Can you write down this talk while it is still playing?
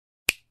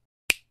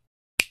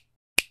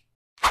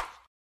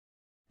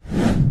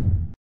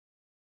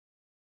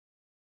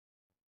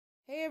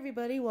Hey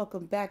everybody,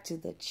 welcome back to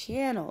the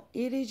channel.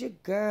 It is your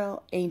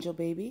girl, Angel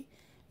Baby.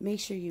 Make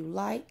sure you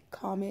like,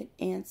 comment,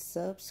 and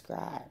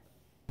subscribe.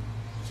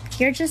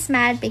 You're just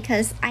mad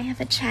because I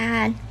have a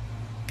Chad.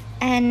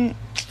 And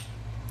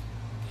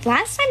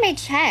last time I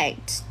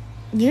checked,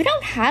 you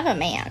don't have a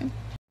man.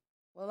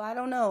 Well, I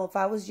don't know. If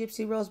I was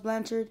Gypsy Rose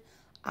Blanchard,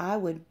 I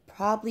would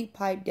probably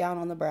pipe down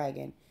on the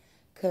bragging.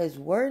 Because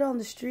word on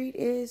the street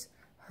is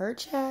her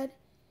Chad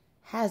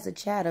has a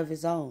Chad of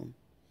his own.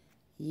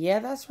 Yeah,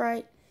 that's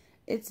right.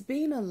 It's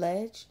being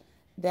alleged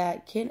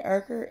that Ken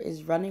Urker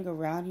is running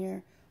around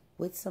here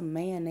with some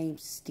man named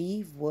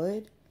Steve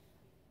Wood.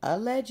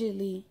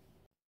 Allegedly.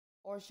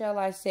 Or shall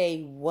I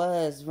say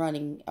was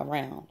running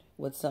around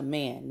with some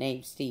man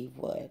named Steve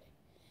Wood.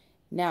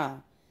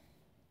 Now,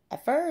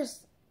 at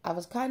first, I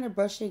was kind of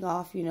brushing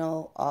off,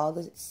 all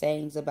the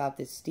sayings about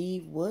this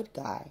Steve Wood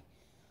guy.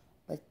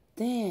 But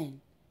then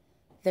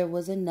there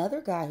was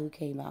another guy who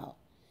came out.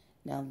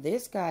 Now,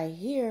 this guy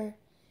here,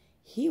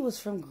 he was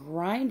from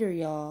Grindr,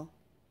 y'all.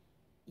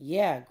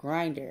 Yeah,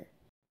 Grindr.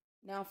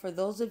 Now, for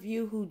those of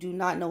you who do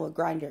not know what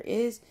Grindr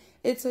is,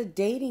 it's a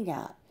dating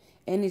app.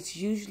 And it's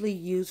usually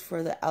used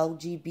for the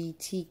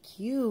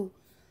LGBTQ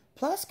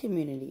plus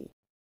community.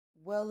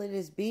 Well, it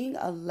is being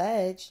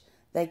alleged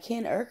that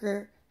Ken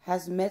Urker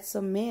has met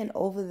some men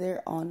over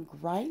there on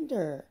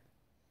Grindr.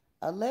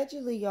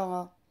 Allegedly,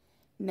 y'all.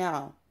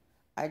 Now,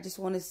 I just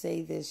want to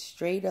say this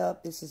straight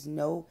up. This is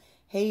no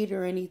hate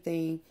or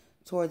anything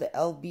toward the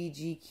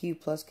LGBTQ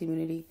plus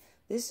community.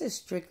 This is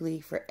strictly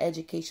for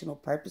educational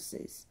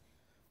purposes.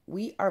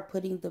 We are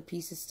putting the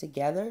pieces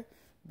together,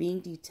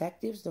 being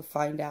detectives to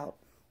find out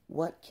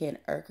what Ken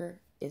Urker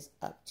is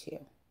up to.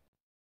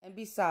 And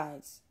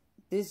besides,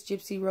 this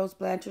Gypsy Rose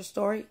Blanchard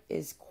story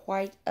is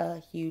quite a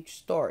huge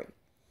story.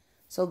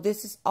 So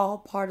this is all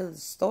part of the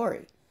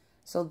story.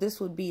 So this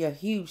would be a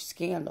huge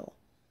scandal.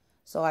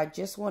 So I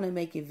just want to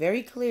make it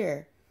very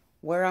clear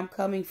where I'm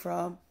coming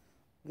from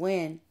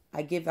when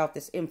I give out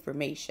this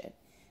information.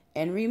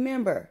 And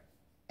remember,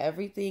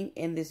 everything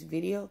in this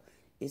video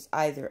is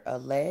either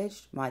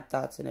alleged, my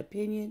thoughts and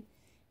opinion,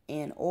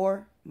 and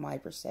or my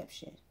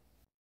perception.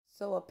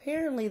 So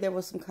apparently there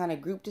was some kind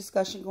of group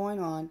discussion going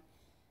on,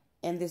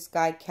 and this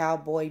guy,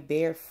 Cowboy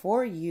Bear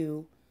For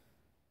You,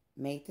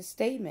 made the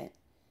statement.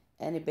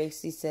 And it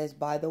basically says,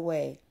 by the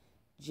way,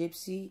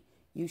 Gypsy,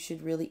 you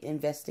should really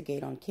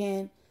investigate on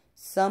Ken.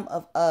 Some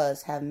of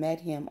us have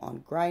met him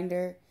on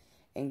Grindr,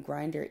 and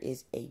Grindr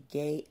is a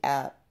gay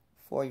app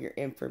for your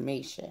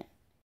information.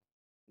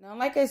 Now,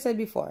 like I said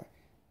before,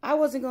 I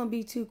wasn't going to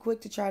be too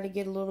quick to try to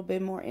get a little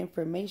bit more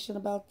information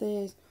about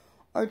this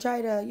or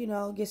try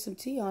to, get some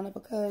tea on it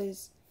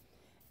because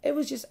it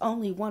was just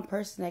only one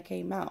person that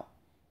came out.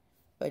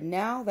 But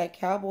now that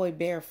Cowboy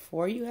Bear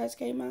For You has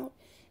came out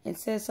and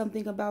said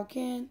something about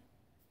Ken,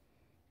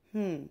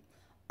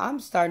 I'm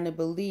starting to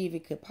believe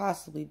it could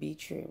possibly be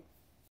true.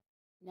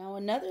 Now,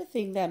 another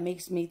thing that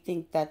makes me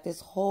think that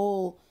this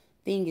whole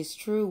thing is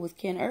true with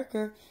Ken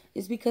Urker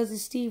is because the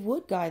Steve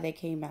Wood guy that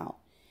came out.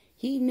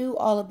 He knew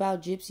all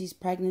about Gypsy's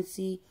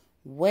pregnancy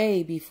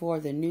way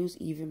before the news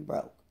even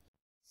broke.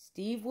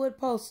 Steve Wood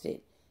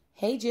posted,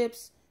 "Hey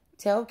Gyps,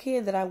 tell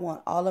Ken that I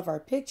want all of our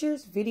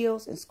pictures,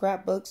 videos, and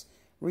scrapbooks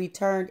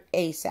returned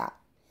ASAP.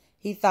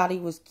 He thought he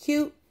was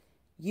cute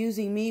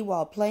using me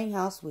while playing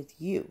house with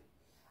you.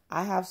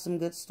 I have some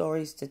good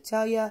stories to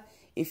tell ya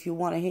if you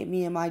want to hit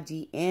me in my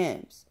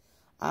DMs.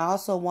 I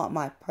also want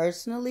my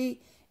personally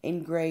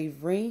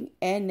engraved ring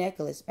and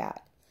necklace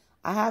back.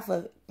 I have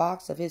a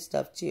box of his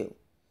stuff too.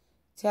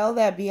 Tell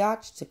that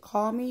biatch to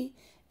call me.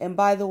 And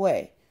by the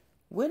way,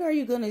 when are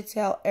you going to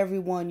tell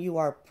everyone you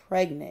are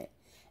pregnant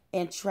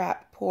and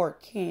trap poor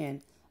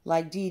Ken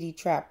like Dee Dee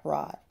trap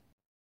Rod?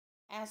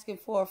 Asking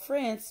for a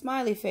friend,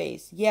 smiley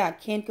face. Yeah,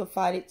 Ken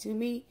confided to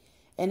me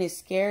and is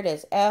scared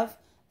as F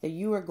that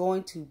you are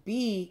going to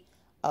be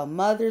a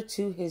mother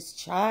to his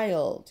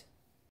child."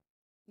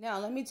 Now,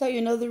 let me tell you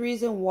another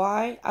reason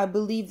why I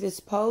believe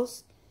this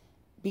post.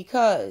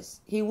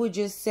 Because he would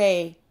just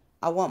say,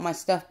 "I want my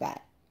stuff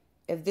back."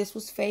 If this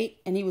was fake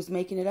and he was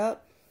making it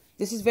up,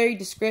 this is very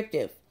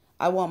descriptive.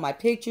 "I want my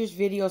pictures,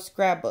 videos,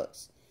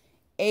 scrapbooks.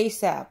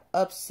 ASAP,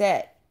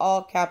 upset,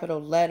 all capital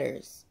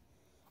letters.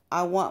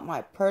 I want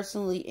my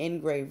personally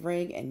engraved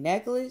ring and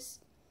necklace."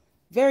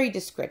 Very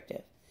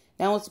descriptive.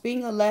 Now, it's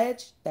being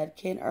alleged that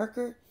Ken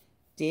Urker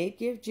did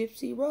give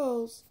Gypsy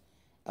Rose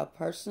a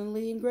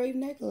personally engraved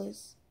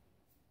necklace.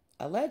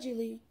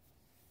 Allegedly.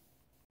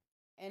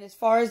 And as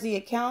far as the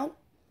account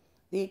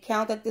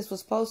that this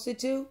was posted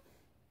to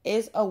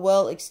is a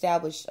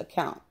well-established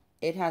account.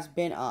 It has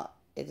been up.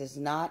 It is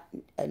not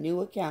a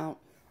new account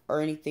or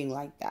anything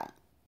like that.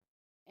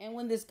 And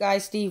when this guy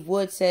Steve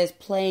Wood says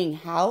playing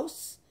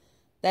house,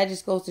 that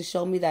just goes to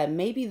show me that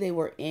maybe they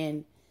were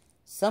in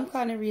some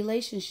kind of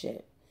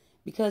relationship.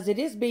 Because it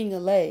is being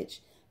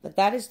alleged that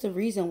that is the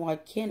reason why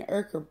Ken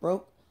Urker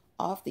broke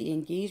off the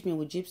engagement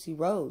with Gypsy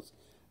Rose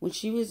when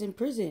she was in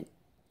prison.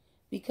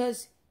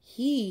 Because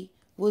he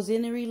was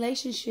in a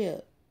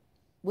relationship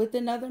with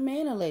another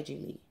man,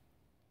 allegedly.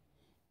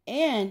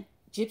 And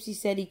Gypsy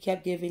said he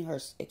kept giving her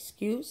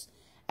excuse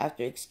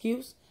after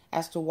excuse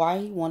as to why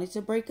he wanted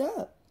to break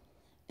up.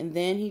 And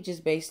then he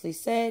just basically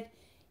said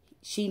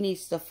she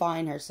needs to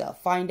find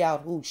herself, find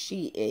out who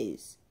she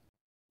is.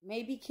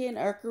 Maybe Ken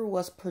Urker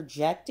was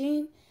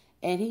projecting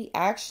and he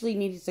actually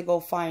needed to go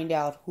find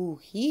out who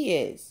he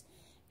is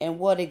and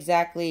what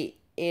exactly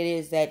it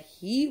is that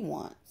he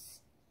wants.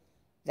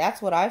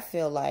 That's what I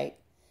feel like.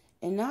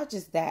 And not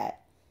just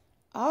that,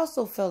 I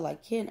also feel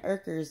like Ken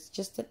Urker is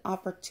just an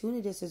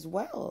opportunist as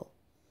well.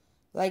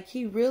 Like,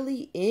 he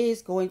really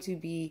is going to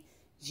be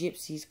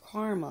Gypsy's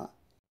karma.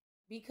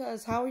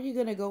 Because how are you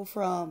going to go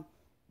from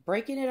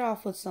breaking it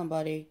off with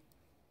somebody,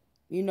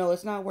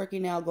 it's not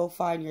working out, go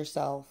find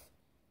yourself,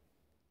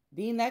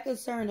 being that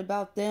concerned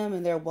about them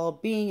and their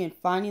well-being and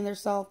finding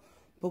themselves,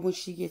 but when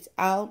she gets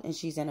out and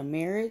she's in a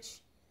marriage,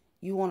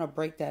 you want to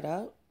break that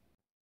up?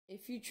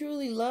 If you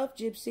truly love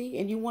Gypsy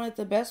and you wanted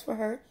the best for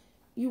her,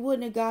 you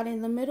wouldn't have got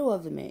in the middle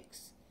of the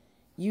mix.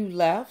 You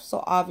left,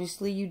 so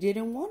obviously you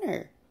didn't want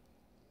her.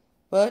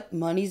 But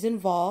money's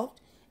involved,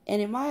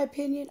 and in my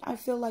opinion, I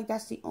feel like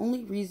that's the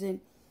only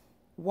reason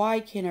why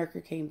Ken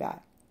Urker came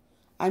back.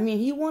 I mean,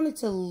 he wanted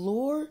to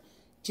lure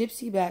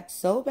Gypsy back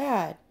so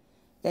bad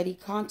that he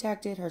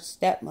contacted her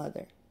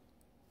stepmother,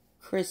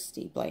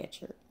 Christy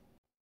Blanchard.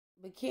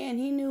 But Ken,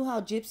 he knew how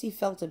Gypsy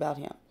felt about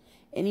him.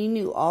 And he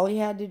knew all he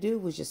had to do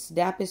was just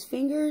snap his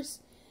fingers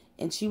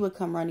and she would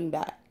come running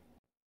back.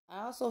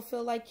 I also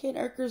feel like Ken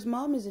Urker's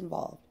mom is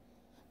involved.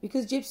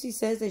 Because Gypsy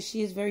says that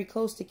she is very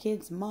close to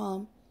Ken's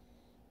mom.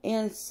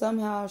 And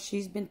somehow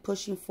she's been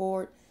pushing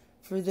forward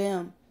for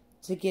them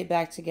to get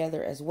back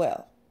together as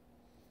well.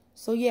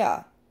 So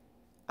yeah,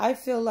 I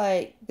feel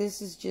like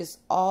this is just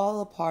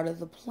all a part of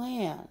the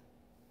plan.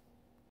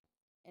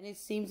 And it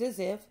seems as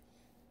if,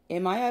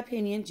 in my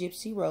opinion,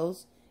 Gypsy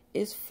Rose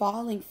is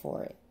falling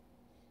for it.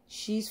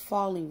 She's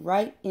falling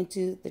right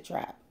into the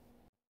trap.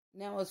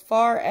 Now, as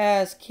far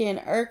as Ken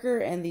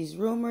Urker and these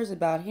rumors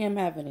about him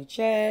having a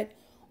Chad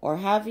or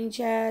having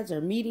Chads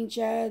or meeting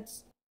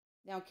Chads.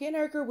 Now, Ken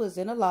Urker was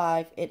in a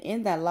live, and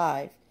in that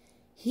live,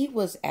 he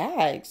was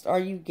asked, are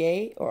you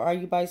gay or are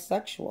you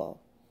bisexual?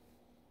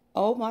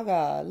 Oh my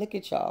God, look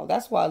at y'all.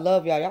 That's why I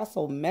love y'all. Y'all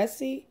so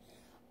messy.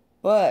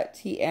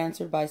 But he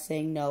answered by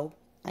saying, no,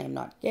 I am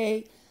not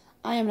gay.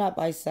 I am not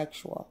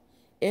bisexual.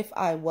 If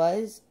I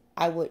was,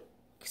 I would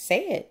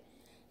say it.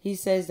 He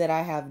says that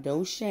I have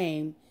no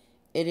shame.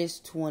 It is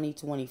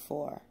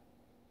 2024.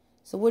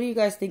 So what do you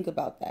guys think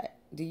about that?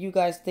 Do you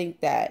guys think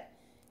that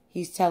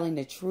he's telling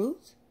the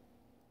truth?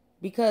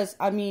 Because,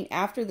 I mean,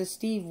 after the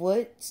Steve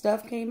Wood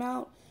stuff came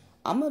out,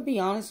 I'm going to be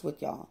honest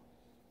with y'all.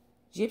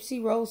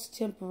 Gypsy Rose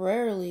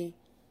temporarily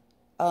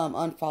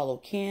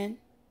unfollowed Ken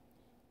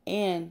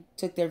and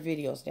took their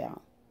videos down.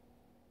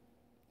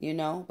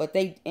 But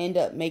they end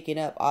up making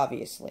up,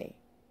 obviously.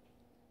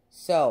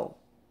 So,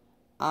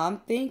 I'm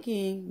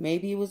thinking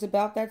maybe it was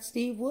about that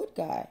Steve Wood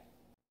guy.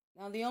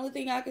 Now, the only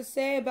thing I can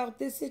say about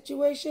this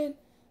situation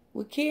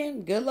with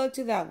Ken, good luck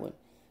to that one.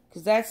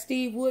 Because that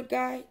Steve Wood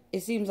guy,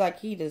 it seems like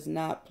he does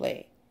not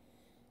play.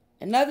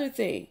 Another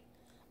thing,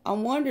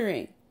 I'm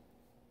wondering,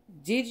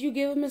 did you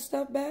give him his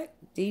stuff back?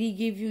 Did he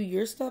give you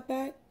your stuff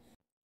back?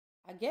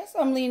 I guess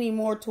I'm leaning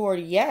more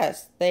toward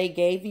yes, they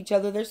gave each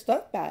other their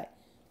stuff back.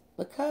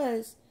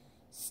 Because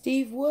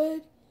Steve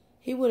Wood,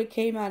 he would have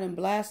came out and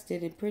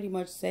blasted and pretty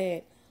much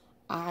said,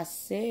 I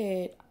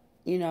said,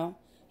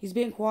 he's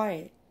been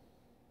quiet.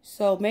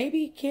 So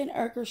maybe Ken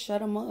Urker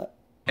shut him up.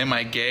 Am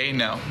I gay?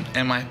 No.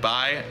 Am I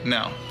bi?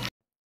 No.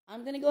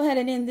 I'm going to go ahead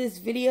and end this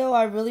video.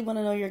 I really want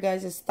to know your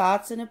guys'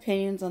 thoughts and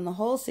opinions on the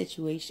whole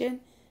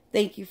situation.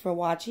 Thank you for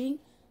watching.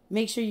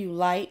 Make sure you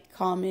like,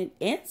 comment,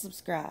 and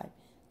subscribe.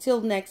 Till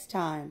next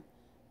time.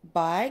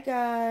 Bye,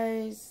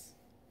 guys.